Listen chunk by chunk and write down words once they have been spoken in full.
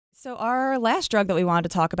So our last drug that we wanted to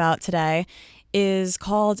talk about today is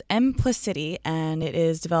called Emplicity, and it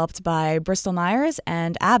is developed by Bristol-Myers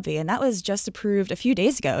and AbbVie, and that was just approved a few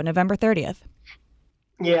days ago, November 30th.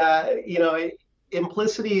 Yeah,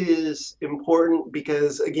 implicity is important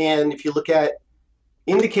because, again, if you look at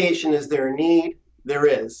indication, is there a need? There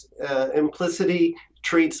is. Implicity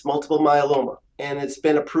treats multiple myeloma, and it's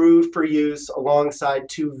been approved for use alongside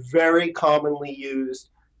two very commonly used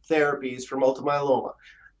therapies for multiple myeloma,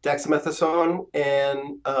 dexamethasone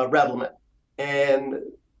and Revlimid. And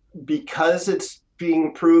because it's being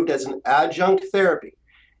approved as an adjunct therapy,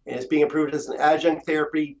 and it's being approved as an adjunct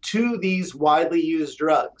therapy to these widely used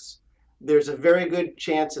drugs, there's a very good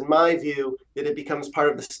chance, in my view, that it becomes part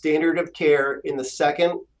of the standard of care in the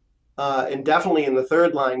second and definitely in the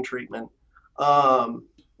third line treatment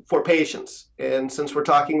for patients. And since we're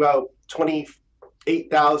talking about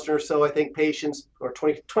 28,000 or so, I think, patients, or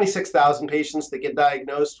 26,000 patients that get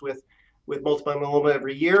diagnosed with multiple myeloma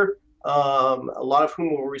every year, a lot of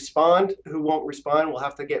whom will respond, who won't respond will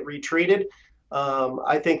have to get retreated.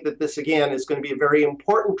 I think that this, again, is going to be a very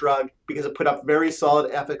important drug because it put up very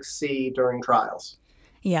solid efficacy during trials.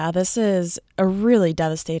 Yeah, this is a really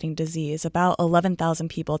devastating disease. About 11,000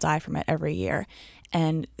 people die from it every year.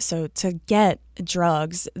 And so to get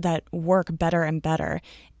drugs that work better and better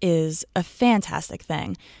is a fantastic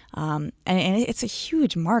thing. And it's a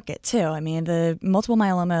huge market, too. I mean, the multiple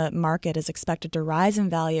myeloma market is expected to rise in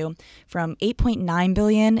value from 8.9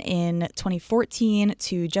 billion in 2014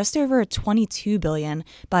 to just over 22 billion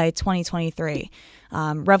by 2023.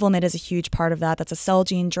 Revlimid is a huge part of that. That's a cell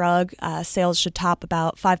gene drug. Sales should top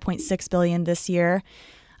about 5.6 billion this year.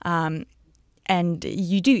 And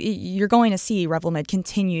you're going to see Revlimid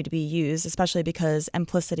continue to be used, especially because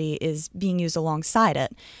Emplicity is being used alongside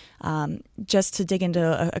it. Just to dig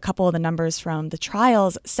into a couple of the numbers from the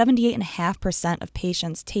trials, 78.5% of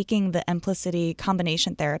patients taking the Emplicity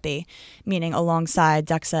combination therapy, meaning alongside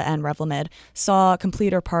Dexa and Revlimid, saw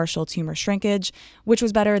complete or partial tumor shrinkage, which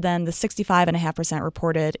was better than the 65.5%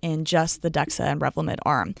 reported in just the Dexa and Revlimid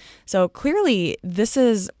arm. So clearly, this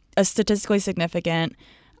is a statistically significant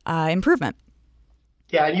improvement.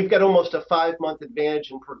 Yeah, and you've got almost a 5-month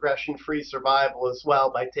advantage in progression-free survival as well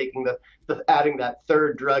by taking adding that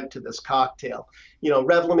third drug to this cocktail.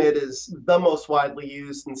 Revlimid is the most widely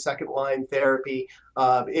used in second-line therapy.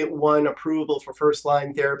 It won approval for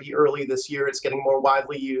first-line therapy early this year. It's getting more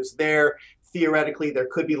widely used there. Theoretically, there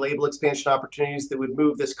could be label expansion opportunities that would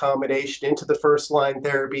move this combination into the first-line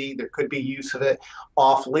therapy. There could be use of it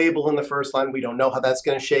off-label in the first line. We don't know how that's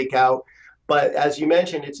going to shake out. But as you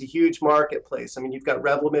mentioned, it's a huge marketplace. I mean, you've got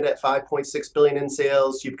Revlimid at 5.6 billion in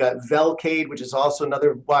sales. You've got Velcade, which is also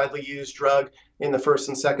another widely used drug in the first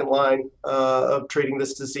and second line of treating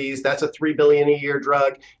this disease. That's a 3 billion a year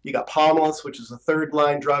drug. You got Pomalyst, which is a third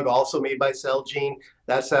line drug, also made by Celgene.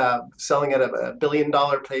 That's selling at a $1 billion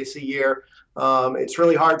pace a year. It's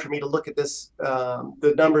really hard for me to look at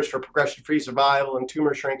the numbers for progression-free survival and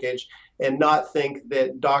tumor shrinkage and not think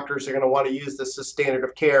that doctors are going to want to use this as standard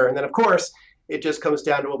of care. And then, of course, it just comes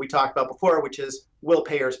down to what we talked about before, which is, will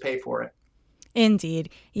payers pay for it?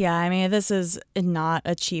 Indeed. Yeah, I mean, this is not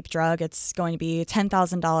a cheap drug. It's going to be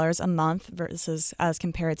 $10,000 a month versus as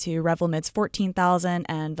compared to Revlimid's $14,000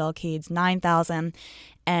 and Velcade's $9,000.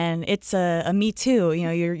 And it's a me too.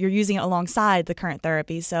 You're using it alongside the current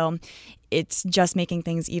therapy, so it's just making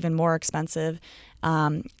things even more expensive.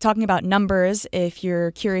 Talking about numbers, if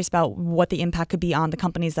you're curious about what the impact could be on the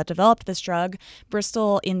companies that developed this drug,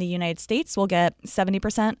 Bristol in the United States will get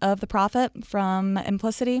 70% of the profit from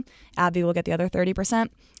Emplicity. AbbVie will get the other 30%.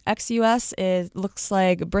 Ex-US, it looks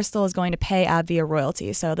like Bristol is going to pay AbbVie a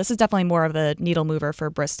royalty. So this is definitely more of a needle mover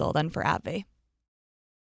for Bristol than for AbbVie.